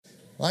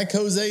Like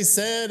Jose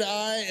said,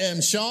 I am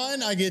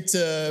Shawn. I get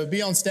to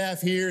be on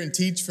staff here and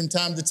teach from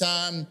time to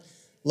time.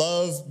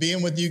 Love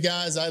being with you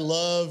guys. I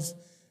love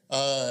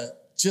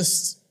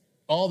just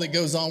all that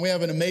goes on. We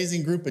have an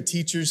amazing group of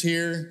teachers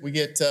here. We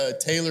get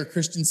Taylor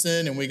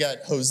Christensen and we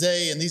got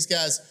Jose, and these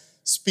guys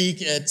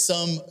speak at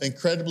some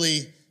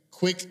incredibly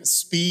quick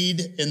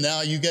speed, and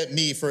now you get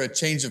me for a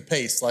change of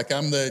pace. Like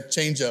I'm the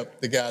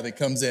the guy that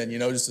comes in,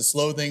 just to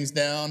slow things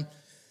down.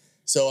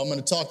 So I'm going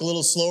to talk a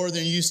little slower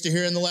than you used to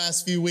hear in the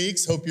last few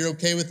weeks. Hope you're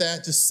okay with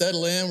that. Just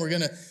settle in. We're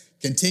going to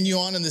continue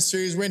on in this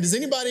series we're in. Does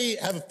anybody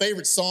have a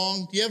favorite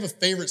song? Do you have a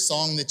favorite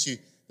song that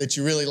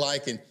you really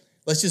like? And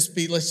let's just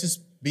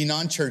be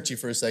non-churchy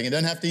for a second. It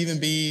doesn't have to even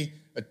be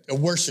a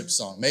worship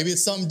song. Maybe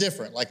it's something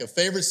different, like a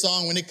favorite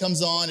ssong when it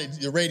comes on at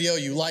the radio,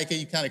 you like it,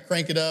 you kind of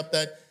crank it up.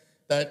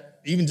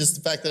 That even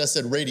just the fact that I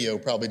said radio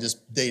probably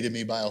just dated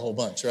me by a whole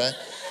bunch, right?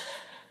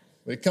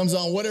 When it comes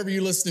on, whatever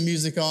you listen to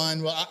music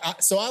on. Well,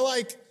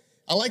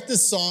 I like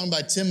this song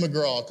by Tim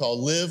McGraw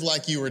called Live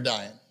Like You Were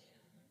Dying.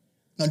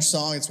 Country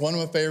song. It's one of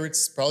my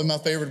favorites, probably my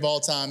favorite of all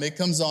time. It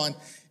comes on,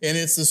 and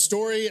it's the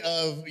story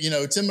of,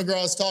 Tim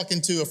McGraw is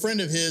talking to a friend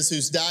of his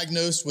who's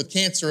diagnosed with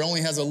cancer, only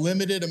has a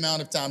limited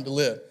amount of time to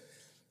live.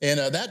 And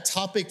that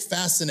topic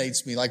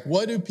fascinates me. Like,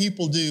 what do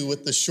people do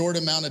with the short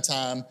amount of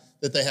time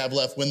that they have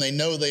left when they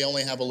know they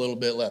only have a little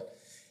bit left?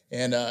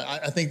 And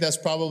I think that's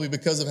probably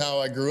because of how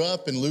I grew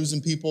up and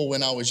losing people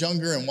when I was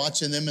younger and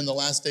watching them in the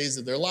last days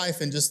of their life,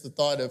 and just the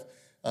thought of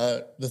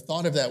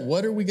that.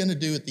 What are we going to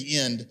do at the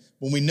end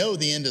when we know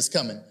the end is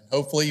coming?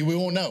 Hopefully we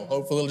won't know.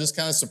 Hopefully it'll just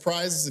kind of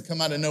surprise us and come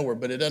out of nowhere,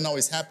 but it doesn't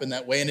always happen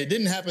that way. And it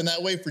didn't happen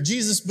that way for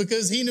Jesus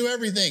because he knew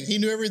everything. He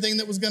knew everything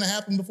that was going to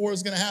happen before it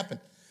was going to happen.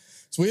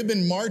 So we have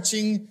been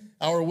marching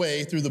our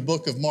way through the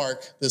book of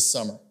Mark this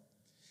summer.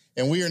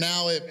 And we are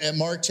now at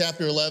Mark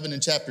chapter 11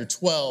 and chapter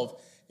 12.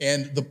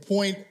 And the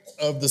point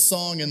of the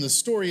song and the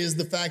story is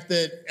the fact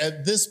that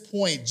at this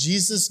point,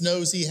 Jesus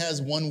knows he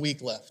has 1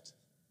 week left.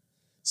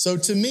 So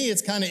to me,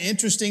 it's kind of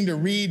interesting to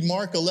read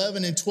Mark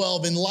 11 and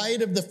 12 in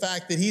light of the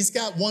fact that he's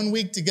got 1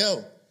 week to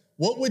go.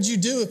 What would you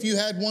do if you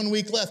had 1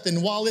 week left?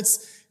 And while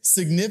it's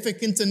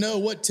significant to know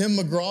what Tim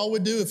McGraw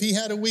would do if he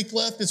had a week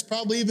left, it's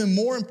probably even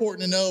more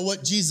important to know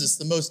what Jesus,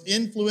 the most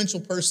influential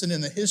person in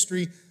the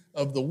history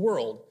of the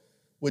world,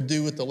 would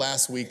do with the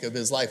last week of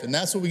his life. And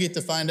that's what we get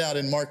to find out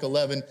in Mark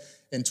 11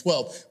 and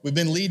 12. We've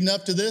been leading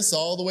up to this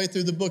all the way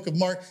through the book of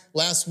Mark.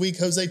 Last week,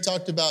 Jose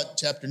talked about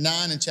chapter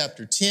 9 and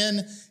chapter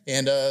 10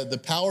 and the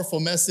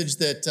powerful message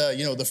that,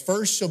 the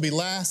first shall be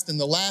last and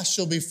the last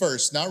shall be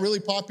first. Not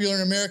really popular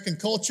in American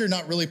culture,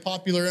 not really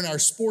popular in our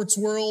sports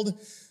world,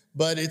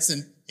 but it's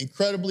an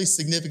incredibly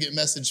significant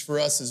message for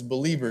us as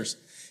believers.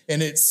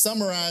 And it's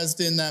summarized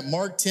in that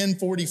Mark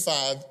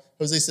 10:45.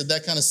 Jose said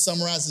that kind of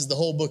summarizes the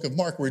whole book of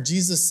Mark, where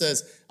Jesus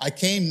says, I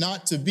came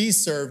not to be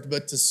served,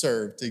 but to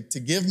serve, to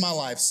give my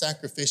life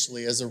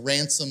sacrificially as a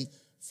ransom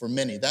for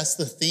many. That's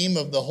the theme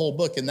of the whole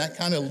book, and that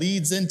kind of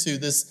leads into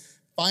this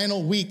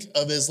final week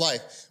of his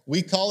life.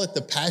 We call it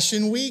the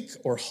Passion Week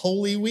or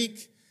Holy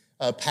Week.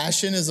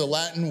 Passion is a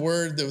Latin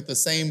word with the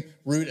same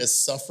root as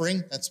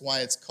suffering. That's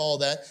why it's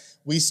called that.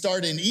 We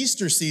start in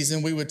Easter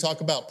season, we would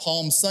talk about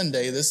Palm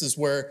Sunday. This is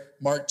where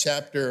Mark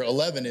chapter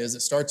 11 is.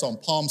 It starts on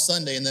Palm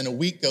Sunday, and then a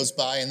week goes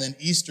by, and then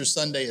Easter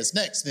Sunday is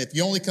next. And if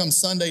you only come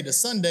Sunday to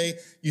Sunday,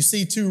 you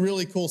see two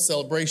really cool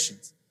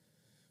celebrations.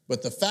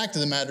 But the fact of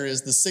the matter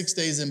is the 6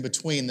 days in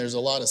between, there's a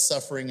lot of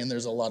suffering, and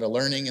there's a lot of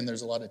learning, and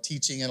there's a lot of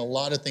teaching, and a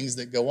lot of things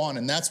that go on.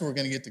 And that's what we're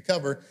going to get to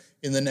cover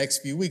in the next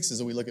few weeks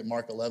as we look at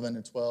Mark 11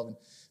 and 12 and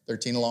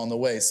 13 along the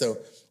way. So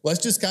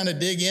let's just kind of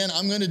dig in.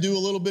 I'm going to do a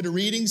little bit of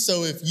reading.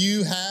 So if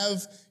you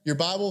have your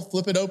Bible,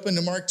 flip it open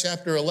to Mark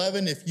chapter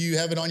 11. If you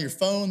have it on your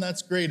phone,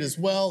 that's great as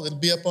well. It'll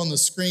be up on the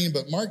screen.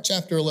 But Mark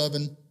chapter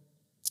 11,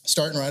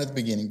 starting right at the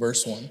beginning,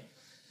 verse 1.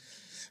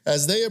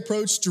 As they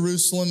approached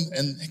Jerusalem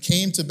and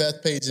came to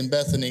Bethphage and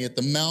Bethany at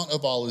the Mount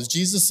of Olives,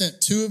 Jesus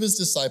sent two of his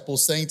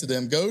disciples, saying to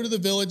them, go to the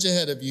village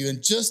ahead of you,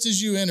 and just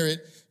as you enter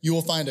it, you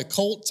will find a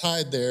colt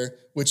tied there,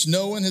 which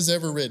no one has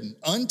ever ridden.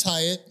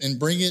 Untie it and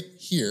bring it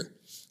here.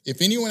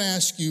 If anyone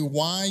asks you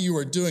why you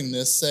are doing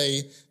this,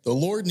 say, the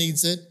Lord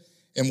needs it,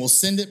 and will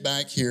send it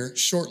back here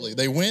shortly.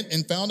 They went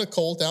and found a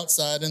colt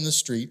outside in the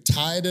street,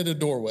 tied at a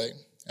doorway.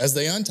 As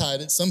they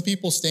untied it, some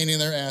people standing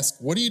there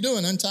asked, what are you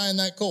doing untying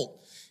that colt?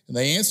 And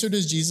they answered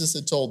as Jesus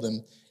had told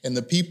them, and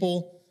the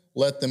people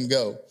let them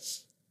go.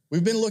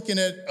 We've been looking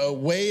at a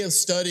way of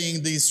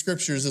studying these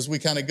scriptures as we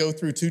kind of go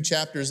through 2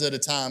 chapters at a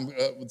time.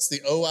 It's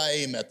the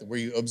OIA method, where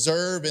you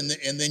observe and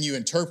then you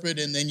interpret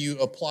and then you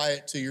apply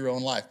it to your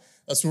own life.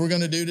 That's what we're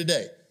going to do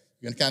today.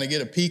 You're going to kind of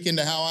get a peek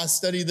into how I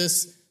study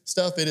this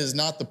stuff. It is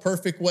not the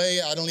perfect way.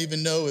 I don't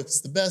even know if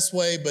it's the best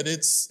way, but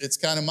it's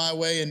kind of my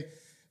way, and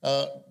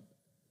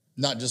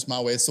not just my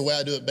way. It's the way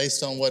I do it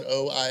based on what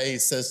OIA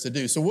says to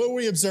do. So what do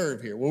we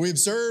observe here? Well, we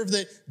observe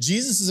that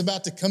Jesus is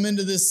about to come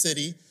into this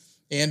city,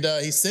 and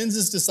he sends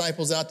his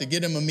disciples out to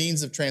get him a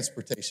means of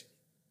transportation.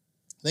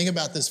 Think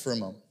about this for a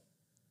moment.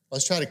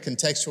 Let's try to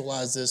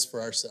contextualize this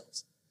for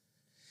ourselves.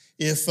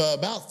 If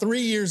about 3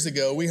 years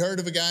ago, we heard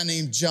of a guy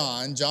named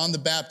John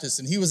the Baptist,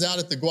 and he was out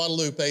at the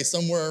Guadalupe,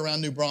 somewhere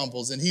around New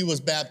Braunfels, and he was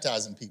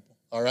baptizing people,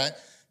 all right?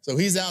 So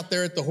he's out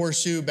there at the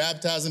horseshoe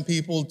baptizing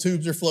people,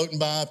 tubes are floating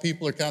by,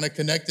 people are kind of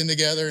connecting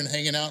together and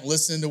hanging out and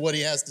listening to what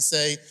he has to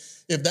say.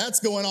 If that's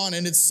going on,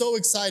 and it's so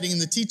exciting,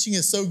 and the teaching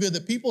is so good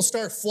that people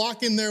start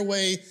flocking their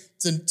way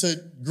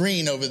to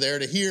Green over there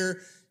to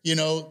hear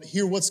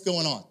what's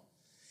going on.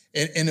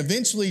 And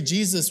eventually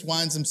Jesus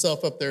winds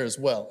himself up there as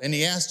well. And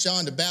he asked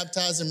John to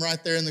baptize him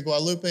right there in the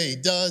Guadalupe. He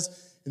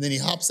does. And then he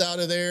hops out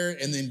of there.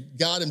 And then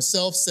God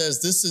himself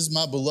says, "This is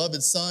my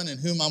beloved son in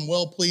whom I'm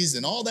well pleased."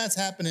 And all that's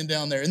happening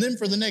down there. And then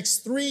for the next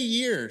 3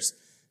 years,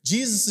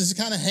 Jesus is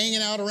kind of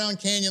hanging out around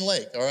Canyon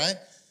Lake, all right?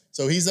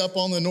 So he's up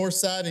on the north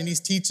side and he's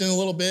teaching a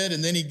little bit.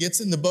 And then he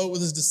gets in the boat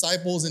with his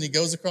disciples and he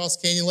goes across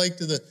Canyon Lake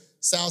to the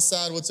south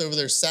side. What's over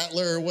there?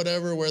 Sattler or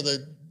whatever, where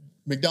the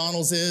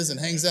McDonald's is, and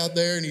hangs out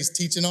there, and he's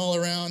teaching all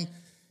around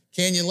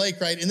Canyon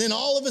Lake, right? And then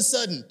all of a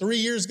sudden, 3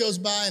 years goes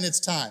by and it's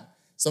time.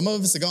 Some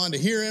of us have gone to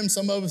hear him.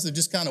 Some of us have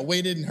just kind of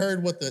waited and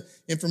heard what the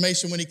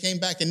information when he came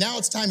back. And now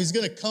it's time. He's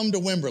going to come to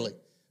Wimberley.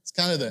 It's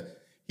kind of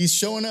he's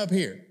showing up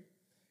here.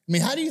 I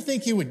mean, how do you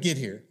think he would get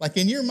here? Like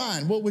in your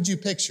mind, what would you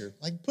picture?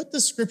 Like put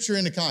the scripture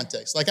into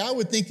context. Like I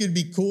would think it'd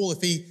be cool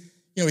if he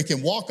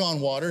can walk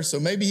on water. So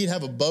maybe he'd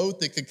have a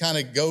boat that could kind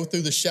of go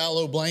through the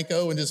shallow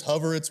Blanco and just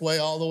hover its way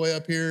all the way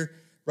up here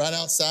right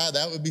outside.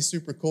 That would be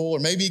super cool. Or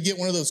maybe he'd get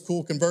one of those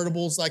cool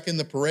convertibles like in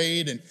the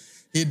parade and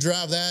he'd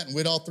drive that and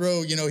we'd all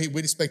throw, we'd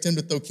expect him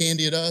to throw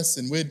candy at us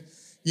and we'd,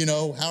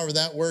 however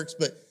that works.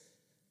 But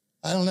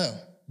I don't know.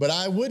 But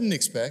I wouldn't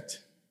expect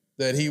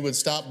that he would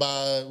stop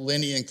by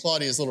Lenny and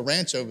Claudia's little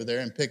ranch over there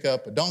and pick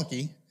up a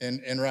donkey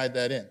and ride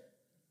that in.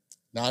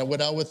 Not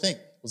what I would think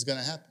was going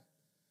to happen.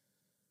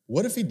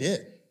 What if he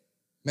did?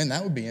 Man,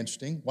 that would be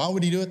interesting. Why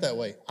would he do it that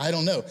way? I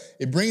don't know.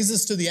 It brings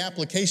us to the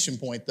application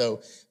point,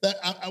 though. That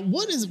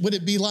would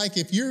it be like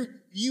if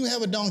you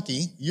have a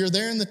donkey, you're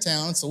there in the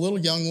town, it's a little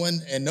young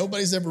one, and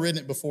nobody's ever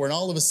ridden it before, and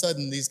all of a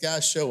sudden these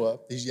guys show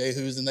up, these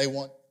yahoos, and they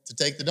want to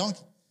take the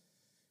donkey.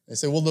 They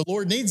say, well, the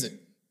Lord needs it.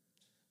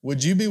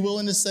 Would you be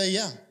willing to say,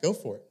 yeah, go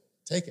for it,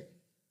 take it?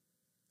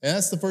 And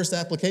that's the first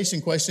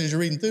application question as you're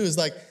reading through is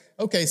like,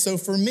 okay, so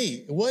for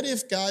me, what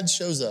if God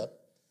shows up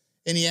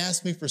and he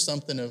asks me for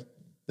something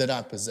that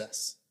I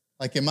possess?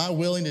 Like, am I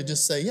willing to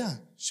just say, yeah,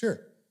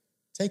 sure,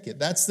 take it?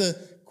 That's the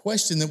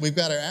question that we've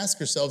got to ask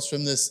ourselves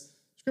from this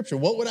scripture.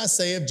 What would I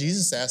say if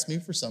Jesus asked me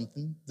for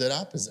something that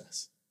I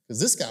possess? Because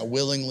this guy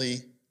willingly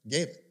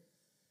gave it.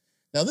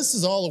 Now, this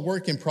is all a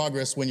work in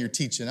progress when you're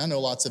teaching. I know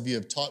lots of you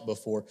have taught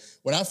before.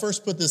 When I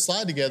first put this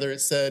slide together,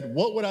 it said,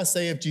 what would I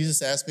say if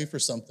Jesus asked me for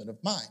something of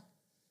mine?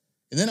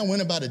 And then I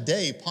went about a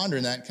day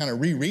pondering that, kind of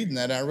rereading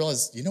that, and I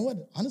realized, you know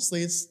what?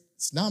 Honestly, it's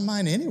not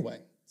mine anyway.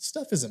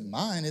 Stuff isn't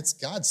mine. It's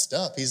God's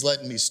stuff. He's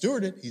letting me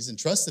steward it. He's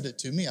entrusted it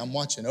to me. I'm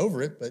watching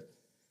over it, but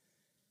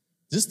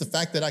just the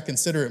fact that I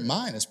consider it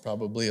mine is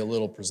probably a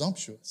little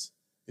presumptuous.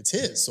 It's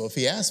his, so if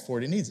he asks for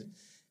it, he needs it.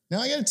 Now,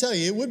 I got to tell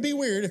you, it would be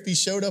weird if he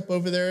showed up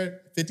over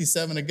there at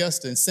 57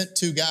 Augusta and sent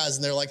two guys,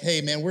 and they're like,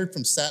 hey, man, we're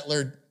from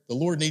Sattler. The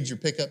Lord needs your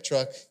pickup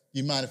truck.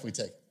 You mind if we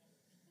take it?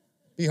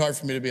 It'd be hard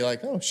for me to be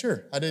like, oh,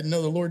 sure. I didn't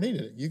know the Lord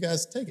needed it. You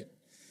guys take it.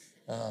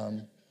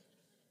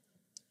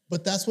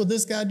 But that's what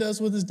this guy does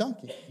with his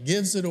donkey.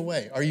 Gives it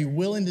away. Are you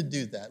willing to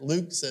do that?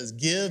 Luke says,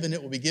 give, and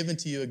it will be given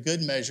to you a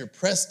good measure,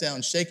 pressed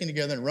down, shaken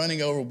together, and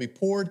running over will be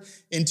poured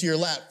into your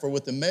lap. For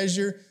with the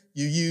measure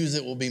you use,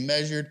 it will be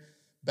measured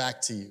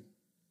back to you.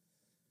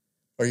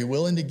 Are you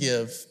willing to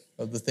give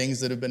of the things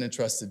that have been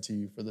entrusted to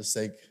you for the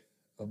sake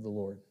of the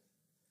Lord?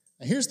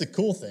 Now, here's the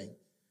cool thing.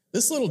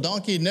 This little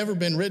donkey had never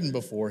been ridden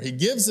before. He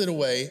gives it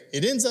away.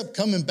 It ends up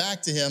coming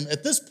back to him.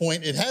 At this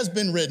point, it has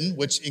been ridden,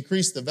 which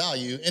increased the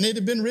value, and it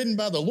had been ridden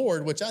by the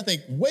Lord, which I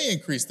think way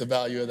increased the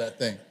value of that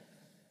thing.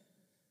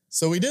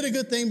 So we did a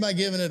good thing by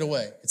giving it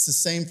away. It's the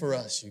same for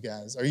us, you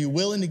guys. Are you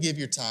willing to give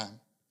your time?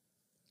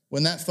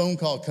 When that phone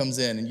call comes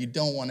in and you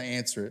don't want to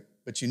answer it,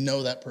 but you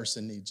know that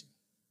person needs you.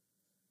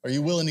 Are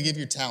you willing to give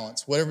your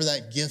talents, whatever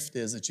that gift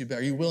is that you've been?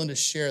 Are you willing to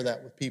share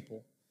that with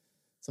people?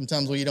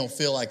 Sometimes when you don't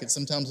feel like it,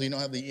 sometimes when you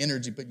don't have the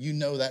energy, but you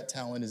know that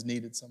talent is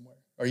needed somewhere.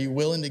 Are you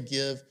willing to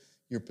give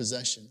your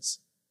possessions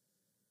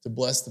to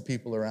bless the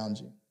people around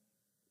you?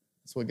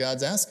 That's what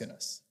God's asking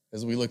us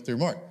as we look through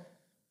Mark.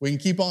 We can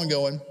keep on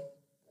going.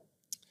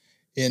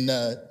 In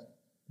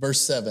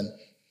verse 7,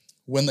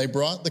 when they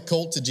brought the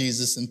colt to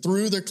Jesus and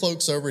threw their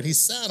cloaks over it, he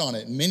sat on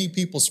it. And many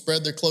people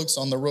spread their cloaks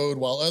on the road,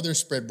 while others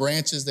spread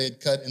branches they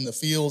had cut in the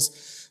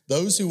fields.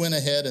 Those who went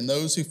ahead and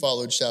those who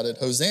followed shouted,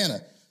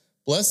 Hosanna!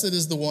 Blessed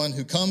is the one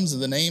who comes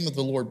in the name of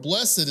the Lord.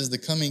 Blessed is the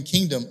coming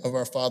kingdom of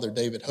our father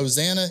David.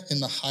 Hosanna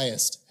in the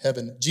highest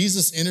heaven.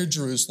 Jesus entered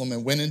Jerusalem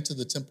and went into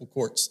the temple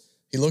courts.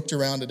 He looked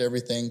around at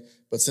everything,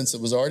 but since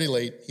it was already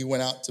late, he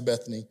went out to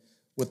Bethany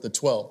with the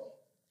 12.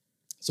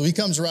 So he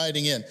comes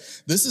riding in.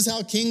 This is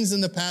how kings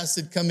in the past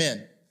had come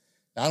in.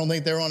 I don't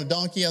think they were on a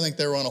donkey. I think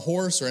they were on a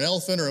horse or an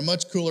elephant or a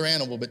much cooler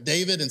animal. But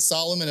David and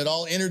Solomon had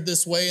all entered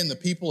this way, and the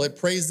people had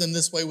praised them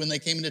this way when they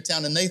came into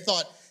town. And they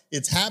thought,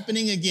 It's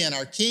happening again.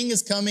 Our king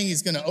is coming.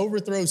 He's going to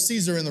overthrow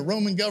Caesar and the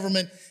Roman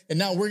government. And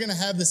now we're going to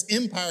have this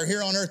empire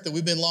here on earth that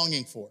we've been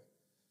longing for.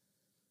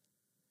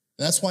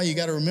 And that's why you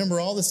got to remember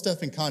all this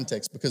stuff in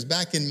context, because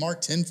back in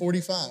Mark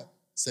 10:45, it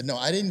said, no,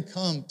 I didn't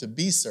come to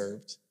be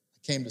served. I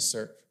came to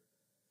serve.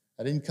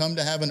 I didn't come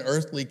to have an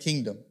earthly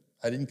kingdom.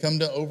 I didn't come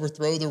to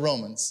overthrow the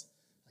Romans.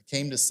 I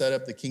came to set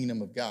up the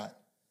kingdom of God.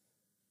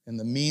 And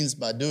the means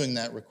by doing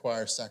that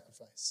requires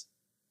sacrifice.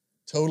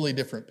 Totally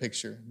different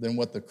picture than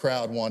what the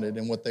crowd wanted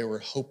and what they were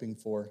hoping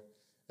for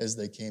as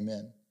they came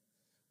in.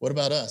 What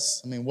about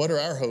us? I mean, what are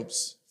our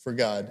hopes for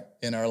God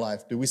in our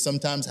life? Do we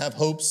sometimes have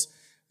hopes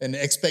and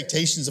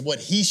expectations of what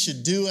he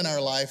should do in our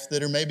life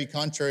that are maybe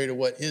contrary to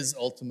what his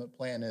ultimate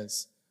plan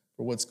is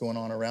for what's going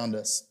on around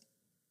us?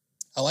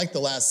 I like the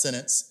last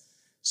sentence.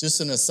 It's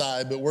just an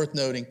aside, but worth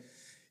noting.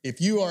 If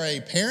you are a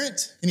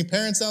parent, any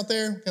parents out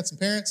there? Got some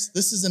parents?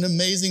 This is an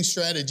amazing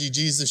strategy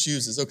Jesus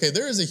uses. Okay,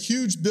 there is a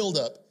huge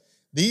buildup.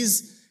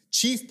 These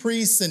chief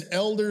priests and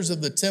elders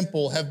of the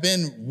temple have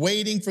been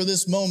waiting for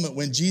this moment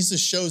when Jesus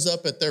shows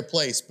up at their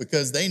place,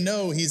 because they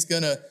know he's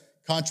going to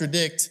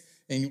contradict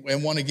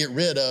and want to get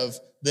rid of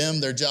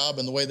them, their job,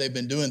 and the way they've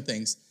been doing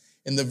things.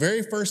 And the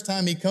very first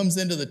time he comes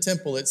into the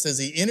temple, it says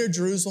he entered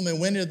Jerusalem and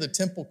went into the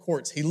temple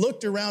courts. He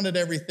looked around at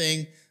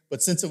everything,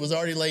 but since it was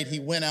already late, he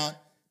went out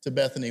to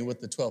Bethany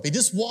with the 12. He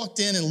just walked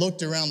in and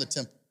looked around the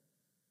temple.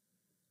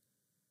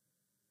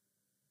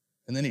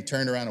 And then he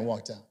turned around and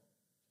walked out.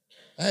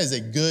 That is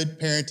a good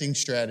parenting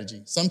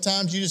strategy.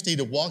 Sometimes you just need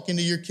to walk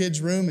into your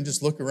kid's room and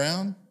just look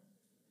around,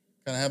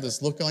 kind of have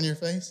this look on your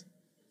face,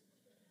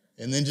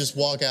 and then just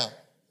walk out.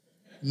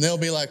 And they'll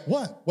be like,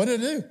 what? What did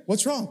I do?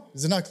 What's wrong?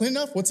 Is it not clean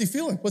enough? What's he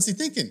feeling? What's he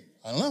thinking?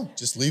 I don't know.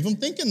 Just leave him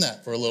thinking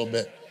that for a little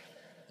bit.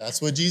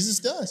 That's what Jesus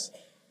does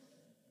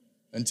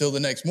until the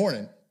next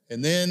morning.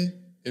 And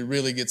then it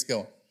really gets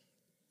going.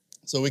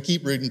 So we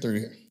keep reading through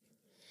here.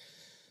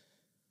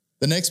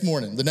 The next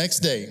morning, the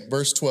next day,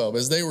 verse 12,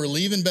 as they were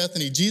leaving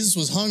Bethany, Jesus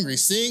was hungry.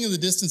 Seeing in the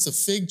distance a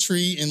fig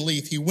tree in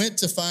leaf, he went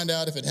to find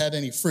out if it had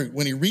any fruit.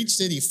 When he reached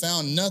it, he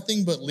found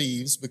nothing but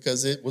leaves,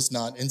 because it was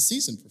not in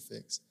season for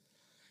figs.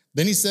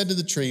 Then he said to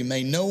the tree,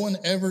 may no one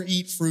ever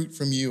eat fruit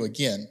from you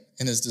again.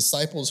 And his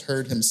disciples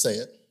heard him say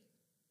it.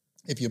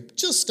 If you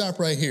just stop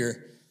right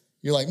here,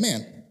 you're like,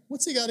 man,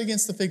 what's he got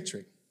against the fig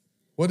tree?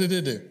 What did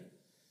it do?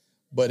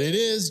 But it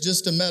is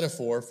just a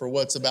metaphor for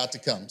what's about to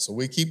come. So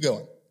we keep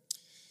going.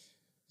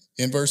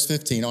 In verse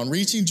 15, on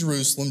reaching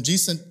Jerusalem,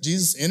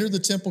 Jesus entered the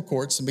temple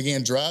courts and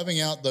began driving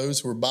out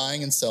those who were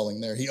buying and selling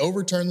there. He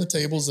overturned the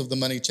tables of the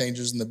money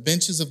changers and the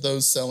benches of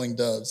those selling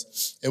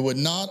doves. It would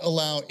not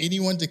allow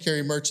anyone to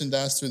carry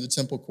merchandise through the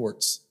temple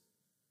courts.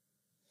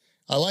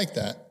 I like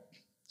that.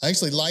 I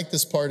actually like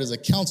this part as a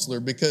counselor,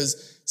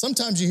 because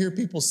sometimes you hear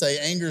people say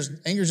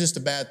anger's just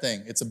a bad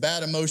thing. It's a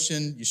bad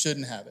emotion. You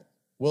shouldn't have it.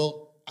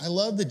 Well, I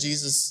love that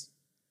Jesus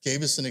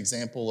gave us an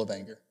example of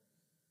anger,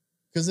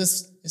 because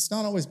it's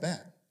not always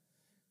bad.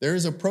 There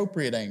is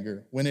appropriate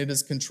anger when it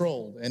is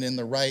controlled and in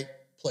the right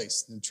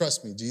place. And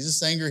trust me,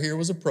 Jesus' anger here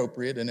was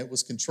appropriate and it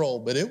was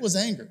controlled, but it was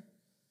anger.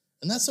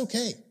 And that's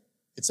okay.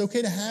 It's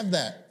okay to have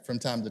that from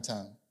time to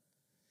time.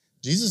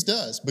 Jesus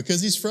does,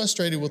 because he's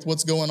frustrated with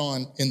what's going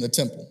on in the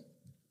temple.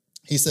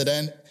 He said,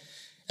 and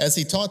as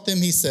he taught them,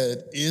 he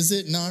said, is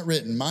it not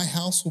written, my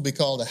house will be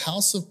called a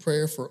house of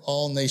prayer for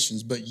all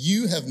nations, but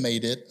you have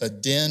made it a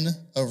den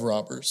of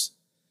robbers.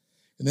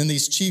 And then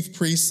these chief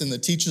priests and the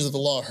teachers of the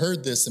law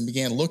heard this and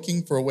began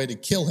looking for a way to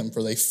kill him,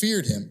 for they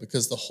feared him,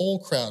 because the whole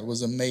crowd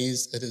was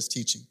amazed at his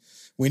teaching.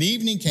 When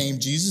evening came,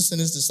 Jesus and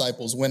his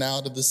disciples went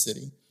out of the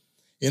city.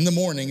 In the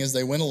morning, as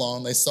they went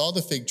along, they saw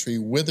the fig tree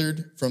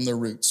withered from the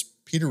roots.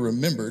 Peter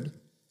remembered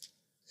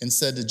and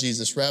said to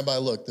Jesus, Rabbi,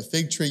 look, the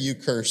fig tree you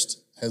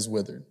cursed has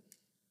withered.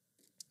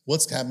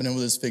 What's happening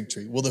with this fig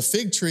tree? Well, the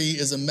fig tree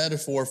is a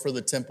metaphor for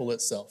the temple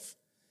itself.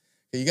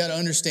 You got to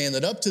understand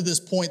that up to this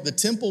point, the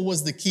temple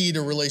was the key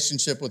to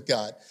relationship with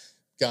God.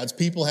 God's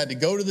people had to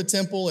go to the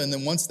temple, and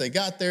then once they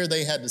got there,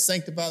 they had to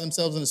sanctify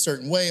themselves in a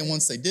certain way. And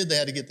once they did, they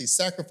had to get these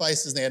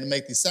sacrifices. They had to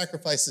make these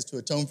sacrifices to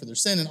atone for their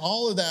sin. And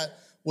all of that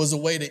was a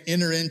way to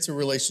enter into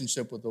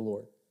relationship with the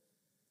Lord.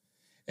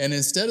 And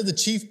instead of the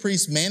chief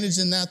priests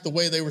managing that the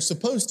way they were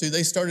supposed to,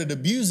 they started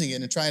abusing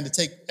it and trying to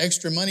take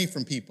extra money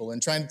from people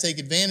and trying to take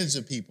advantage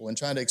of people and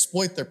trying to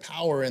exploit their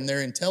power and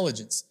their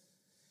intelligence.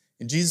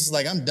 And Jesus is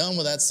like, I'm done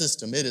with that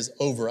system. It is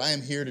over. I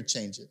am here to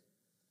change it.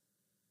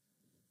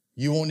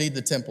 You won't need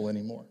the temple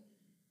anymore.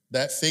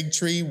 That fig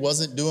tree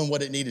wasn't doing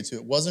what it needed to.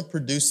 It wasn't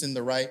producing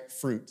the right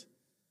fruit.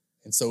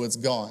 And so it's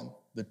gone.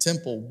 The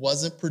temple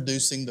wasn't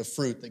producing the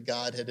fruit that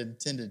God had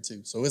intended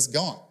to. So it's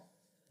gone.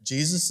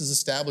 Jesus is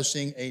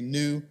establishing a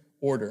new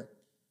order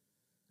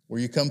where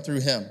you come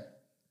through him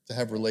to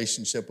have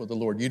relationship with the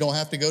Lord. You don't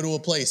have to go to a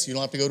place. You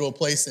don't have to go to a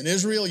place in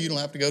Israel. You don't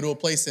have to go to a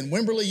place in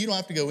Wimberley. You don't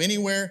have to go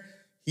anywhere.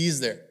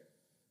 He's there.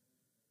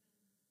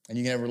 And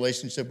you can have a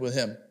relationship with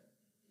him.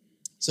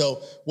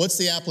 So what's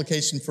the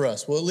application for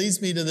us? Well, it leads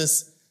me to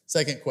this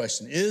second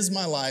question. Is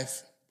my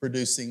life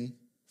producing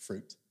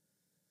fruit?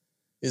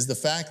 Is the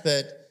fact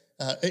that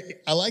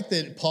I like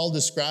that Paul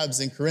describes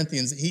in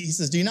Corinthians, he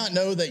says, do you not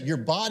know that your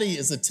body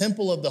is a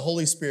temple of the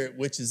Holy Spirit,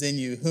 which is in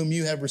you, whom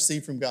you have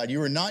received from God?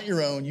 You are not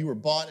your own. You were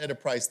bought at a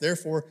price.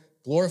 Therefore,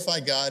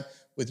 glorify God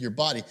with your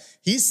body.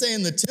 He's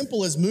saying the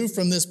temple has moved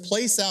from this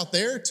place out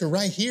there to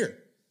right here.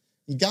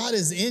 God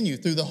is in you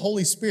through the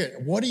Holy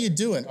Spirit. What are you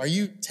doing? Are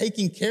you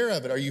taking care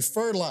of it? Are you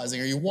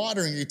fertilizing? Are you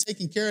watering? Are you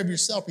taking care of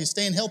yourself? Are you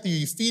staying healthy? Are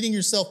you feeding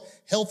yourself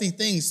healthy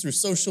things through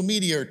social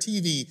media or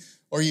TV?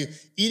 Are you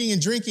eating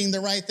and drinking the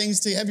right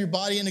things to have your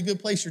body in a good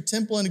place, your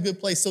temple in a good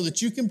place, so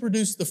that you can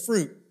produce the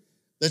fruit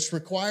that's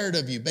required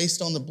of you based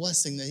on the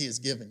blessing that he has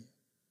given you?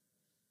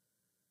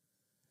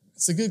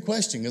 It's a good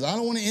question, because I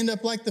don't want to end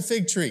up like the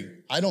fig tree.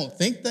 I don't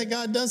think that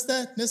God does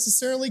that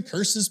necessarily,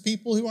 curses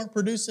people who aren't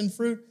producing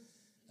fruit.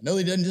 I know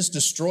he doesn't just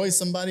destroy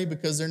somebody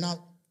because they're not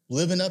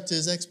living up to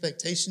his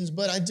expectations,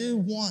 but I do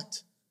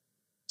want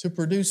to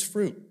produce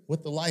fruit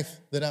with the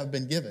life that I've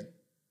been given.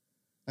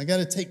 I got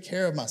to take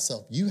care of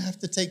myself. You have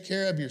to take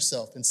care of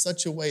yourself in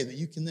such a way that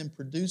you can then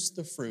produce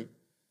the fruit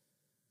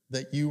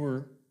that you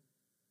were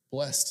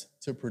blessed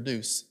to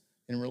produce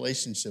in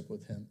relationship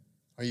with him.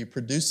 Are you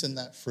producing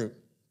that fruit?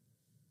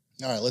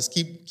 All right, let's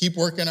keep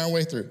working our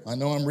way through. I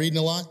know I'm reading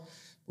a lot.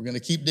 We're going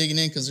to keep digging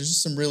in because there's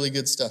just some really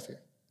good stuff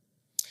here.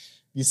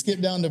 You skip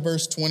down to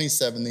verse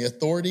 27, the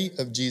authority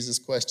of Jesus'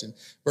 question.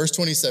 Verse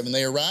 27,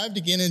 they arrived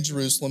again in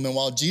Jerusalem, and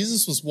while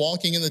Jesus was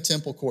walking in the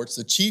temple courts,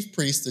 the chief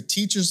priests, the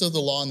teachers of the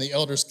law, and the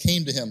elders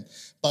came to him.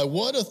 By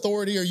what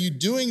authority are you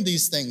doing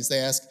these things, they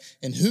asked,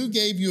 and who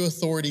gave you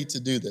authority to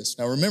do this?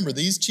 Now remember,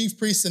 these chief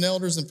priests and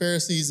elders and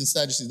Pharisees and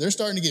Sadducees, they're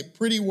starting to get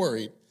pretty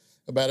worried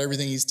about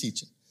everything he's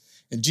teaching.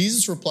 And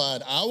Jesus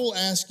replied, I will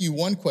ask you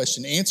one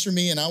question. Answer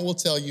me, and I will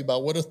tell you by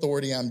what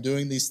authority I'm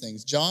doing these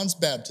things. John's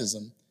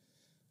baptism,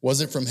 was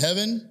it from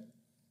heaven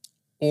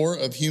or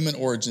of human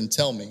origin?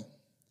 Tell me.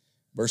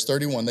 Verse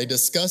 31, they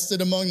discussed it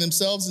among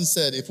themselves and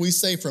said, if we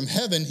say from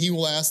heaven, he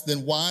will ask, then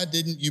why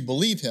didn't you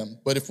believe him?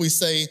 But if we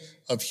say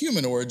of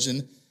human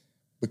origin,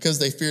 because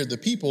they feared the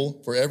people,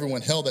 for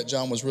everyone held that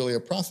John was really a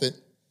prophet,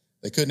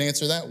 they couldn't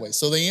answer that way.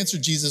 So they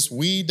answered Jesus,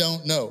 we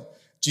don't know.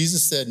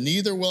 Jesus said,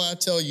 neither will I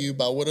tell you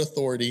by what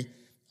authority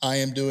I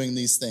am doing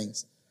these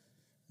things.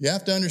 You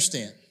have to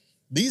understand,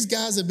 these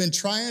guys have been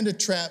trying to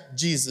trap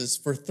Jesus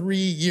for 3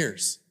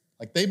 years.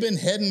 Like they've been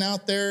heading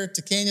out there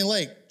to Canyon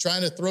Lake,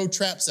 trying to throw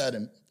traps at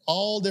him,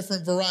 all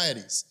different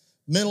varieties,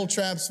 mental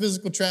traps,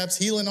 physical traps,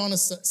 healing on a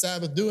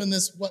Sabbath, doing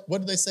this. What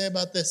did they say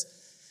about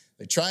this?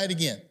 They try it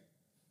again.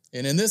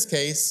 And in this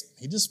case,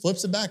 he just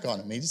flips it back on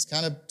him. He just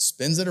kind of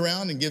spins it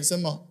around and gives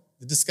them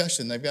the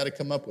discussion they've got to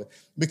come up with.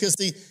 Because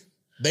see,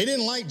 they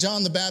didn't like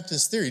John the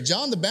Baptist's theory.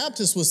 John the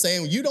Baptist was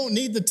saying, you don't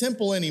need the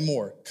temple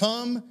anymore.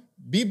 Come,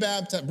 be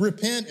baptized,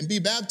 repent and be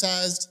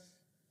baptized,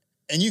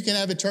 and you can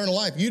have eternal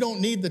life. You don't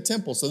need the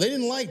temple. So they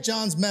didn't like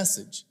John's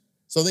message.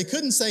 So they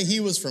couldn't say he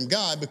was from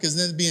God, because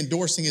then they'd be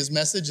endorsing his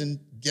message and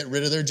get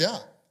rid of their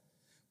job.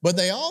 But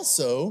they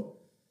also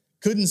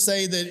couldn't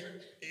say that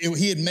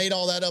he had made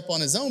all that up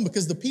on his own,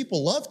 because the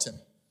people loved him.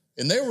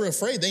 And they were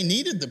afraid. They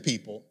needed the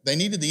people. They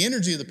needed the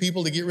energy of the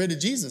people to get rid of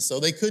Jesus. So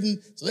they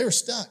were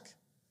stuck.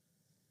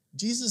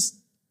 Jesus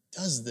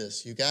does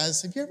this, you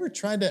guys. Have you ever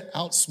tried to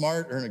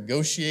outsmart or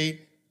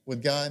negotiate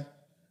with God?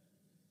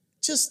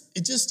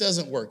 It just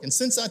doesn't work. And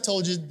since I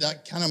told you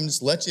that, kind of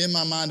just let you in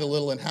my mind a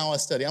little in how I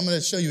study, I'm going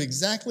to show you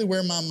exactly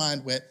where my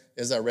mind went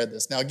as I read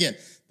this. Now, again,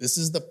 this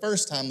is the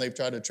first time they've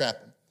tried to trap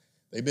him.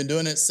 They've been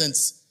doing it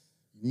since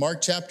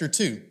Mark chapter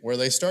 2, where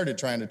they started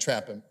trying to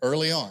trap him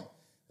early on.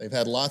 They've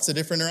had lots of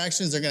different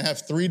interactions. They're going to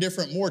have 3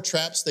 different more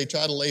traps they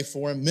try to lay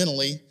for him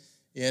mentally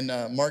in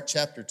Mark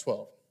chapter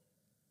 12.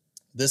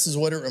 This is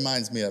what it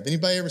reminds me of.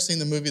 Anybody ever seen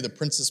the movie The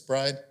Princess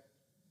Bride?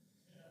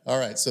 All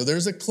right, so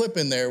there's a clip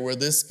in there where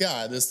this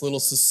guy, this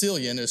little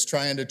Sicilian, is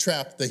trying to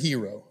trap the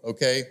hero,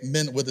 okay,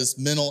 with his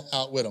mental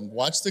outwit him.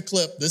 Watch the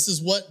clip. This is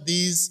what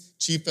these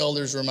chief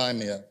elders remind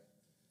me of.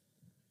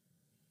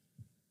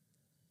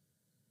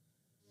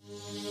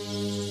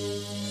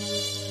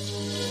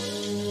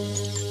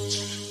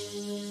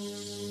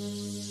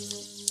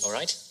 All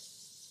right.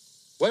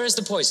 Where is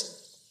the poison?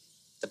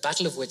 The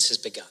battle of wits has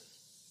begun.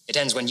 It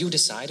ends when you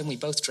decide and we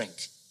both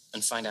drink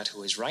and find out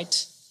who is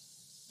right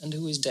and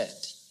who is dead.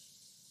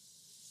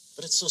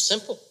 But it's so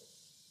simple.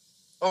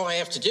 All I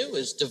have to do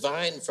is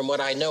divine from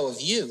what I know of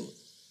you.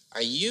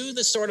 Are you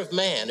the sort of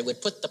man who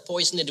would put the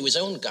poison into his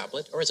own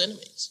goblet or his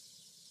enemies?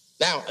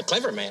 Now, a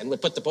clever man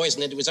would put the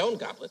poison into his own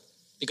goblet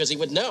because he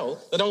would know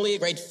that only a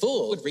great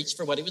fool would reach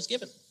for what he was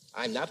given.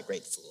 I'm not a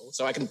great fool,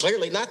 so I can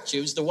clearly not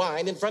choose the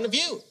wine in front of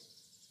you.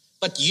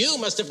 But you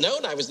must have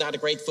known I was not a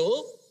great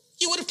fool.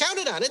 You would have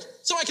counted on it,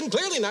 so I can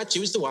clearly not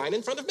choose the wine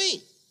in front of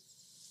me.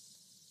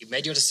 You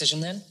made your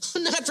decision then?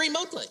 Not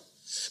remotely.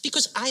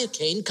 Because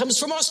iocane comes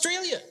from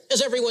Australia,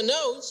 as everyone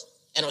knows.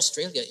 And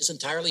Australia is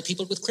entirely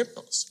peopled with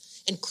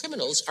criminals. And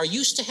criminals are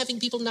used to having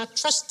people not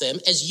trust them,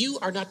 as you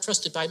are not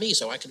trusted by me,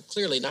 so I can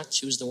clearly not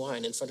choose the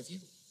wine in front of you.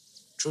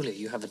 Truly,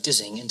 you have a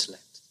dizzying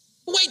intellect.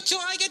 Wait till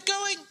I get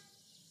going.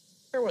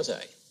 Where was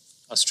I?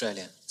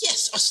 Australia.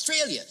 Yes,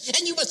 Australia.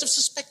 And you must have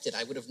suspected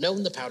I would have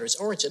known the powder's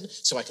origin,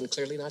 so I can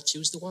clearly not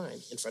choose the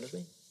wine in front of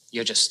me.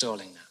 You're just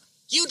stalling now.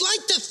 You'd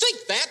like to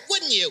think that,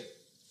 wouldn't you?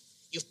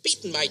 You've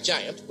beaten my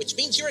giant, which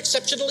means you're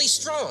exceptionally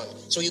strong.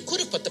 So you could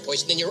have put the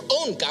poison in your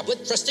own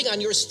goblet, trusting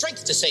on your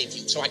strength to save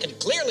you, so I can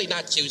clearly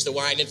not choose the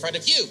wine in front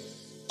of you.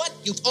 But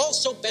you've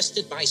also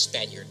bested my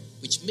Spaniard,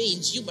 which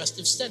means you must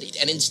have studied.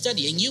 And in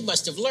studying, you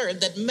must have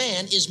learned that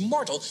man is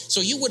mortal,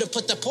 so you would have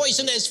put the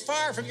poison as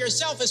far from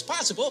yourself as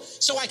possible,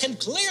 so I can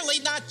clearly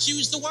not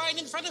choose the wine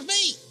in front of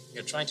me.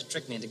 You're trying to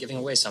trick me into giving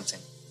away something.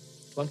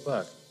 It won't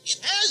work. It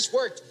has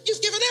worked.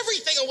 You've given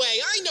everything away.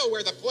 I know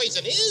where the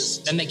poison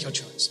is. Then make your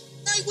choice.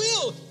 I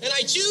will, and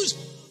I choose.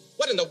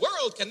 What in the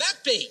world can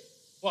that be?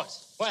 What?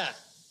 Where?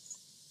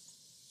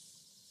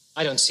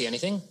 I don't see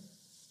anything.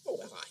 Oh,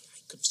 well, I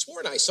could have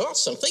sworn I saw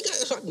something.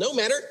 No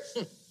matter.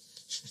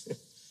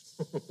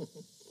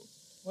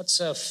 What's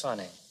so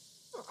funny?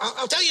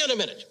 I'll tell you in a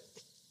minute.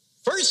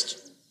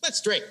 First,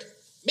 let's drink.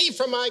 Me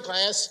from my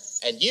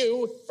glass, and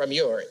you from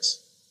yours.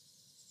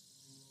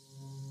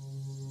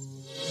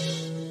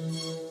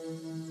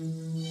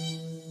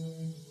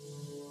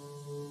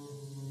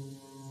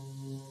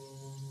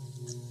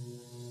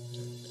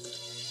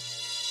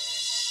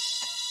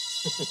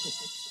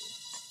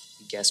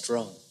 You guessed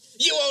wrong.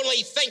 You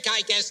only think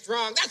I guessed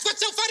wrong. That's what's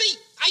so funny.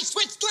 I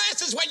switched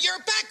glasses when your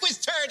back was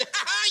turned.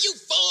 Ha ha, you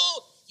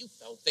fool. You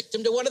fell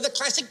victim to one of the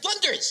classic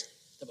blunders.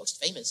 The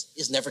most famous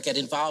is never get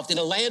involved in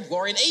a land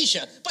war in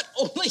Asia, but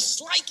only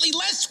slightly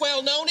less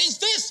well known is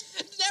this.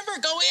 Never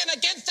go in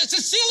against a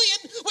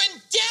Sicilian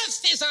when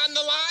death is on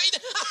the line.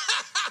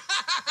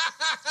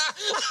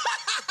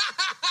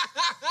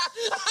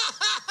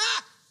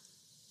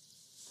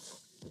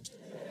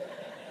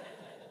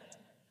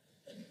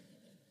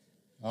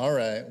 All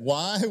right.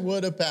 Why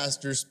would a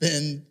pastor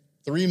spend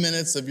 3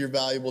 minutes of your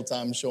valuable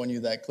time showing you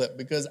that clip?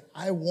 Because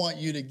I want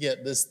you to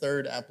get this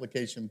third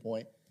application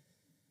point.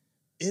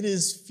 It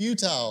is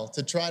futile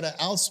to try to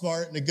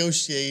outsmart,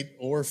 negotiate,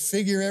 or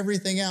figure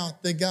everything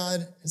out that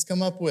God has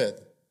come up with.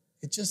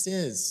 It just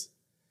is.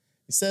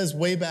 He says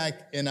way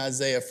back in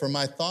Isaiah, "For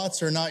my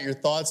thoughts are not your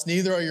thoughts,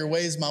 neither are your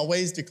ways my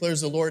ways,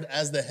 declares the Lord.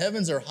 As the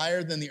heavens are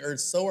higher than the earth,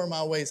 so are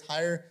my ways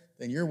higher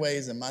than your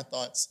ways, and my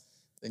thoughts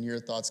than your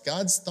thoughts."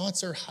 God's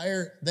thoughts are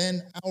higher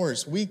than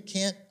ours. We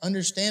can't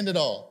understand it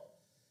all.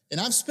 And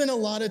I've spent a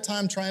lot of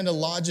time trying to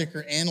logic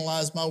or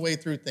analyze my way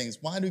through things.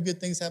 Why do good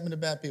things happen to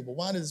bad people?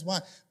 Why?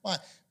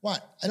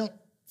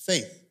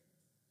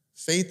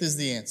 Faith is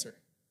the answer.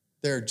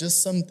 There are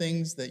just some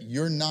things that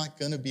you're not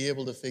going to be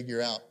able to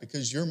figure out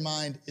because your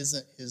mind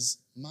isn't his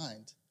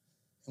mind.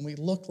 And we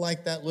look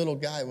like that little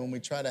guy when we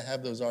try to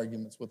have those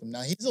arguments with him.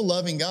 Now, he's a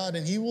loving God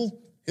and he'll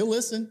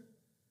listen.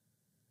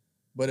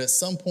 But at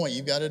some point,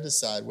 you've got to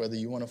decide whether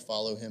you want to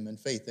follow him in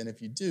faith. And if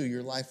you do,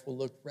 your life will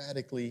look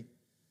radically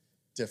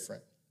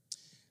different.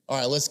 All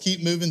right, let's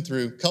keep moving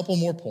through. A couple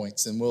more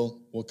points, and we'll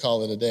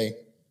call it a day.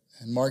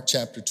 In Mark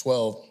chapter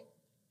 12,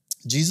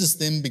 Jesus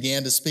then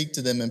began to speak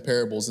to them in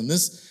parables. And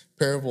this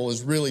parable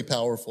is really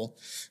powerful.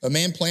 A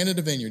man planted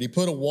a vineyard. He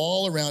put a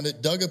wall around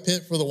it, dug a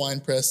pit for the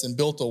winepress, and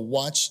built a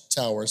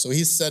watchtower. So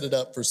he set it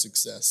up for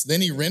success.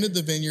 Then he rented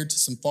the vineyard to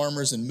some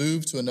farmers and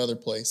moved to another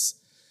place.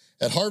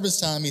 At harvest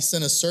time, he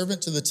sent a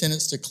servant to the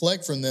tenants to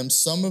collect from them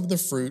some of the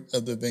fruit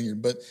of the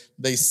vineyard. But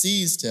they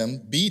seized him,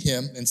 beat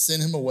him, and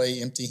sent him away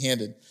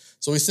empty-handed.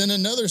 So he sent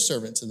another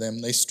servant to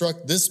them. They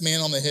struck this man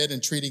on the head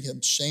and treated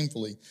him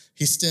shamefully.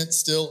 He sent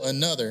still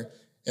another,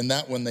 and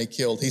that one they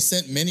killed. He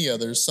sent many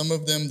others. Some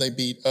of them they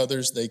beat,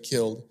 others they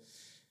killed.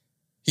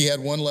 He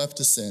had one left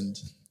to send,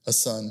 a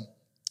son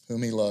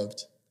whom he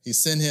loved. He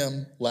sent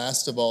him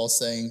last of all,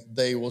 saying,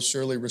 "They will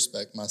surely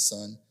respect my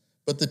son."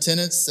 But the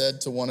tenants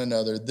said to one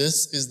another,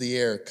 "This is the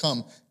heir.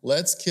 Come,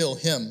 let's kill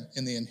him,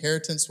 and the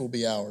inheritance will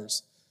be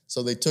ours."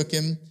 So they took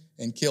him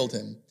and killed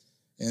him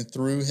and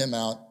threw him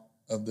out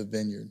of the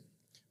vineyard.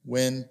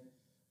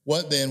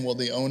 What then will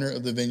the owner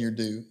of the vineyard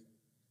do?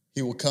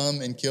 He will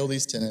come and kill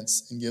these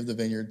tenants and give the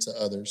vineyard to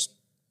others.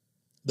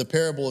 The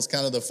parable is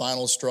kind of the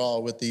final straw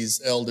with these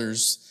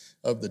elders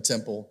of the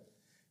temple.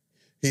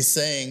 He's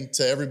saying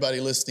to everybody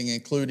listening,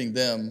 including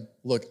them,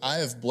 look, I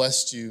have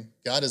blessed you.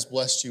 God has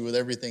blessed you with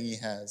everything he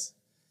has.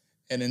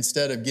 And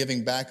instead of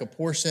giving back a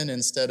portion,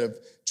 instead of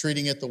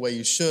treating it the way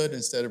you should,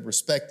 instead of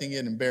respecting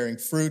it and bearing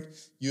fruit,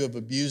 you have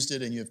abused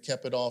it and you have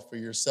kept it all for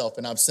yourself.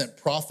 And I've sent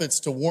prophets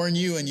to warn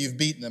you and you've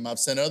beaten them. I've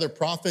sent other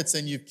prophets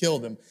and you've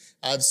killed them.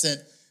 I've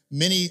sent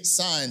many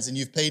signs and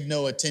you've paid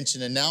no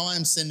attention. And now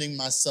I'm sending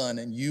my son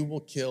and you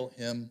will kill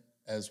him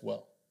as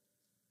well.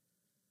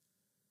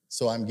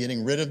 So I'm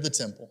getting rid of the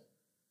temple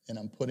and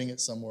I'm putting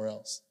it somewhere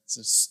else.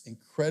 It's an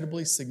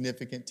incredibly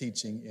significant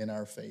teaching in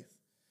our faith.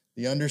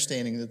 The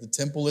understanding that the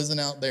temple isn't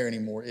out there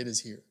anymore, it is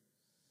here.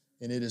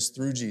 And it is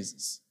through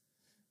Jesus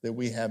that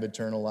we have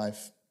eternal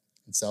life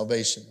and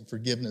salvation and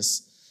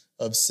forgiveness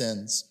of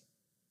sins.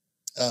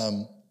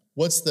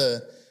 What's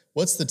the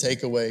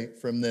takeaway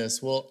from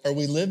this? Well, are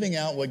we living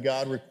out what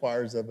God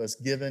requires of us,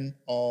 given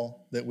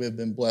all that we've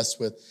been blessed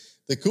with?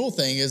 The cool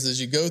thing is, as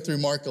you go through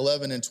Mark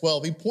 11 and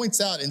 12, he points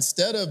out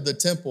instead of the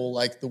temple,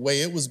 like the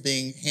way it was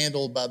being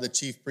handled by the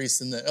chief priests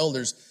and the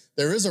elders,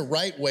 there is a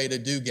right way to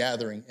do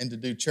gathering and to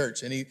do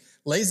church. And he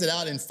lays it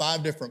out in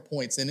 5 different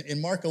points. And in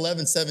Mark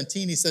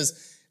 11:17, he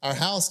says, our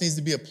house needs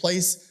to be a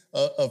place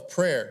of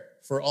prayer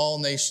for all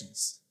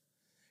nations.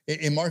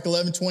 In Mark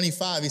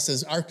 11:25, he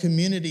says, our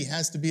community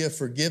has to be a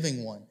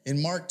forgiving one. In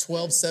Mark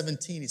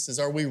 12:17, he says,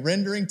 are we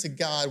rendering to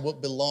God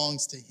what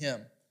belongs to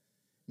him?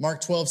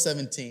 Mark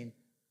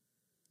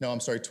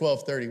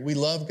 12:30, we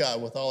love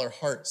God with all our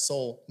heart,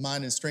 soul,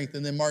 mind, and strength.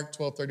 And then Mark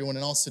 12:31, and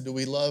also do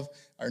we love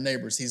our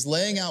neighbors? He's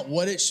laying out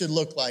what it should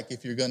look like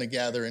if you're going to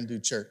gather and do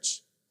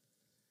church.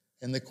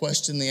 And the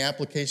question, the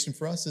application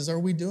for us is, are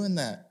we doing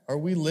that? Are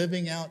we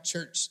living out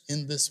church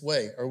in this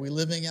way? Are we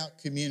living out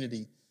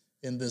community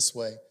in this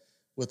way?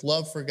 With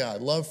love for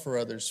God, love for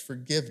others,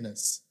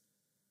 forgiveness,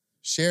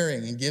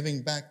 sharing and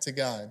giving back to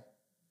God,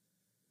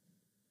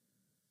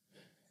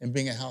 and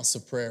being a house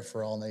of prayer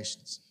for all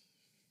nations.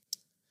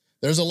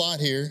 There's a lot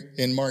here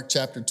in Mark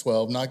chapter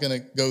 12. Not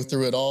going to go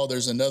through it all.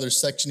 There's another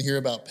section here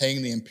about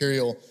paying the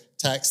imperial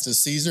tax to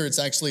Caesar. It's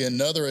actually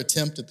another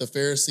attempt at the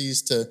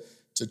Pharisees to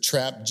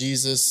trap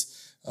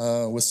Jesus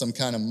with some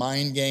kind of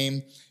mind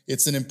game.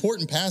 It's an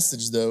important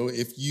passage, though,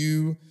 if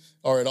you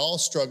are at all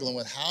struggling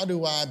with how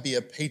do I be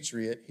a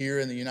patriot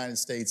here in the United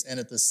States and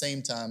at the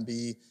same time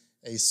be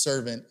a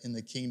servant in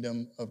the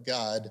kingdom of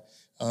God.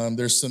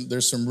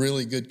 There's some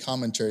really good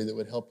commentary that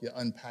would help you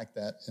unpack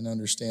that and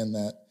understand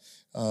that.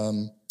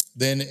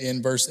 Then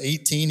in verse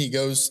 18,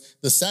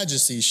 the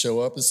Sadducees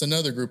show up. It's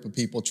another group of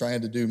people trying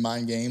to do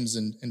mind games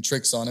and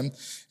tricks on him.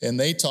 And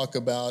they talk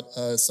about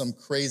some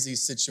crazy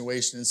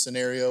situation and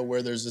scenario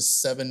where there's a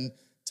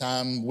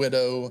 7-time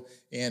widow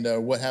and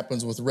what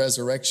happens with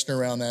resurrection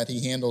around that.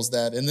 He handles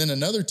that. And then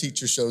another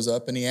teacher shows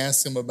up and he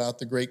asks him about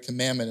the great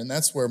commandment. And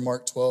that's where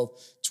Mark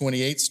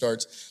 12:28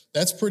 starts.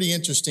 That's pretty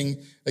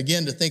interesting,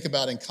 again, to think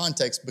about in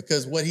context,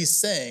 because what he's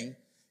saying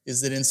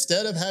is that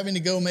instead of having to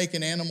go make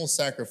an animal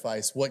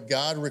sacrifice, what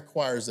God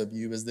requires of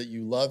you is that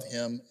you love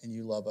him and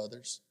you love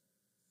others.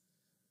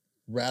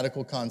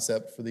 Radical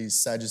concept for these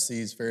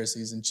Sadducees,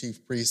 Pharisees, and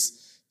chief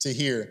priests to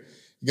hear.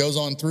 He goes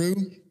on through,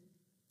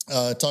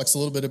 talks a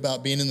little bit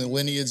about being in the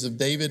lineage of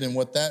David and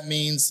what that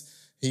means.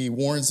 He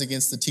warns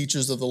against the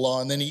teachers of the law.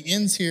 And then he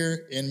ends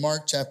here in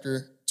Mark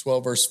chapter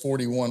 12, verse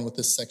 41 with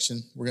this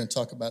section we're going to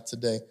talk about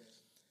today.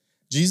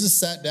 Jesus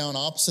sat down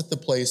opposite the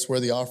place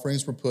where the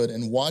offerings were put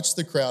and watched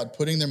the crowd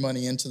putting their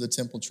money into the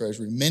temple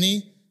treasury.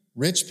 Many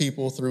rich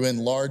people threw in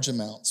large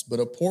amounts, but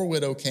a poor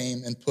widow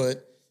came and put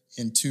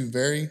in 2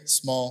 very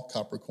small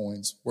copper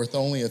coins, worth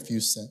only a few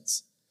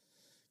cents.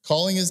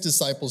 Calling his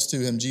disciples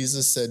to him,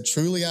 Jesus said,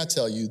 truly I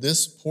tell you,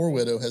 this poor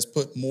widow has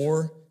put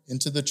more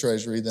into the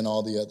treasury than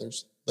all the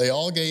others. They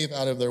all gave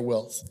out of their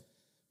wealth,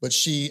 but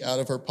she, out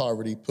of her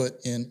poverty,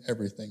 put in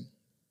everything,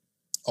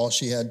 all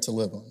she had to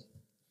live on.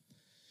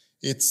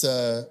 It's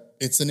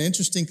an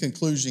interesting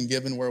conclusion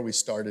given where we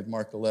started,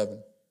 Mark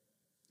 11.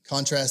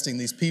 Contrasting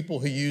these people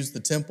who used the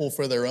temple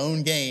for their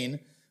own gain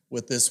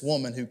with this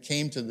woman who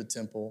came to the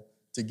temple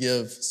to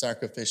give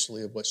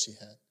sacrificially of what she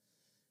had.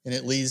 And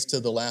it leads to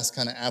the last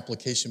kind of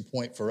application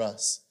point for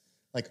us.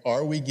 Like,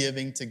 are we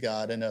giving to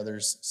God and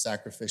others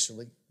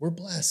sacrificially? We're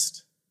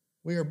blessed.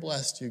 We are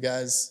blessed, you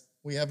guys.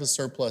 We have a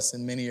surplus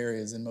in many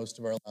areas in most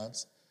of our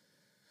lives.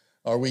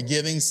 Are we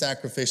giving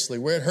sacrificially?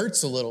 Where it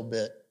hurts a little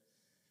bit,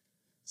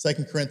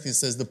 2 Corinthians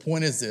says, the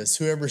point is this,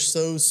 whoever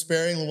sows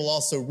sparingly will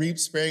also reap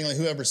sparingly.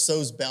 Whoever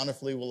sows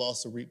bountifully will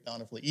also reap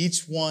bountifully.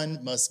 Each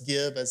one must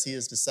give as he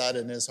has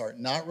decided in his heart,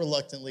 not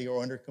reluctantly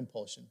or under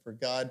compulsion, for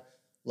God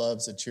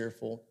loves a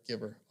cheerful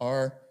giver.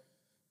 Are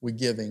we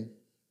giving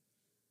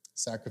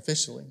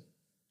sacrificially?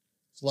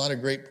 There's a lot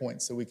of great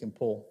points that we can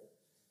pull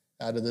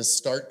out of this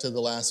start to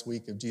the last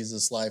week of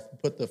Jesus' life.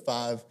 We'll put the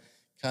 5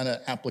 kind of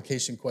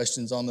application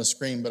questions on the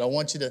screen, but I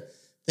want you to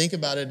think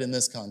about it in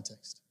this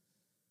context.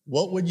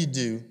 What would you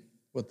do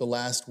with the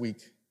last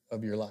week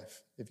of your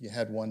life if you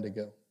had one to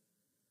go?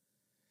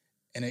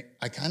 And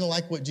I kind of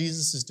like what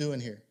Jesus is doing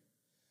here.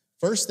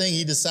 First thing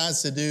he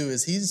decides to do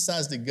is he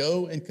decides to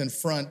go and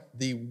confront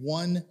the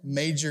one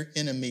major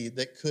enemy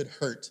that could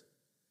hurt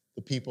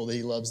the people that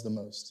he loves the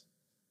most,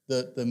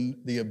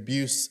 the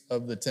abuse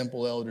of the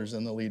temple elders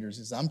and the leaders.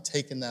 He says, I'm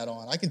taking that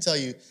on. I can tell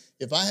you,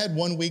 if I had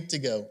 1 week to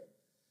go,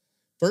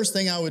 first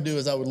thing I would do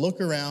is I would look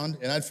around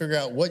and I'd figure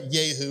out what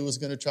Yahoo was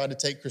going to try to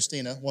take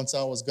Christina once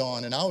I was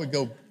gone, and I would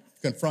go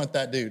confront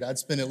that dude. I'd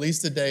spend at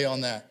least a day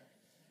on that.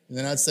 And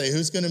then I'd say,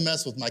 who's going to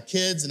mess with my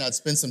kids? And I'd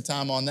spend some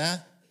time on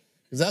that.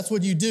 Because that's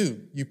what you do.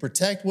 You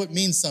protect what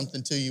means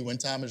something to you when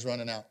time is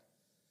running out.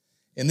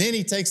 And then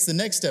he takes the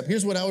next step.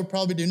 Here's what I would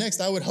probably do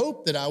next. I would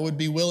hope that I would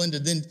be willing to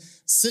then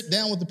sit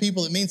down with the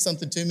people that mean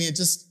something to me and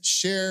just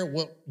share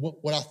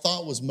what I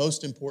thought was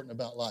most important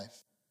about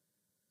life.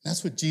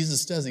 That's what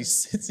Jesus does. He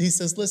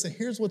says, listen,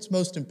 here's what's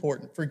most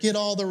important. Forget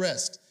all the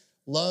rest.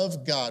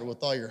 Love God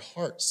with all your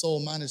heart,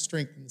 soul, mind, and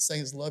strength. And the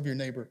second is love your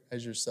neighbor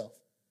as yourself.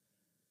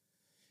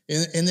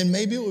 And then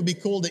maybe it would be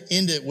cool to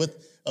end it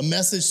with a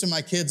message to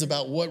my kids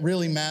about what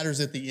really matters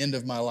at the end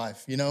of my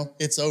life. You know,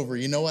 it's over.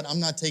 You know what? I'm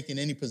not taking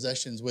any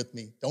possessions with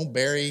me. Don't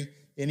bury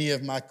any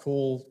of my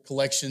cool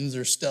collections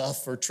or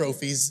stuff or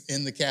trophies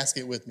in the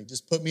casket with me.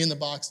 Just put me in the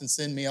box and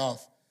send me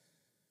off.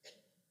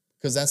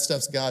 Because that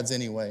stuff's God's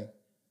anyway.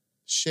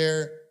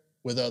 Share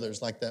with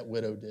others like that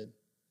widow did.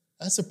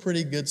 That's a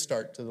pretty good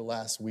start to the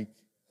last week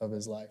of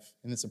his life.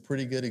 And it's a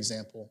pretty good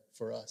example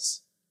for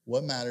us.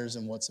 What matters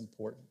and what's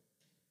important.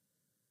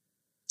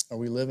 Are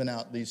we living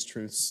out these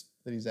truths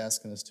that he's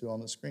asking us to on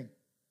the screen?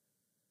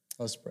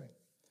 Let's pray.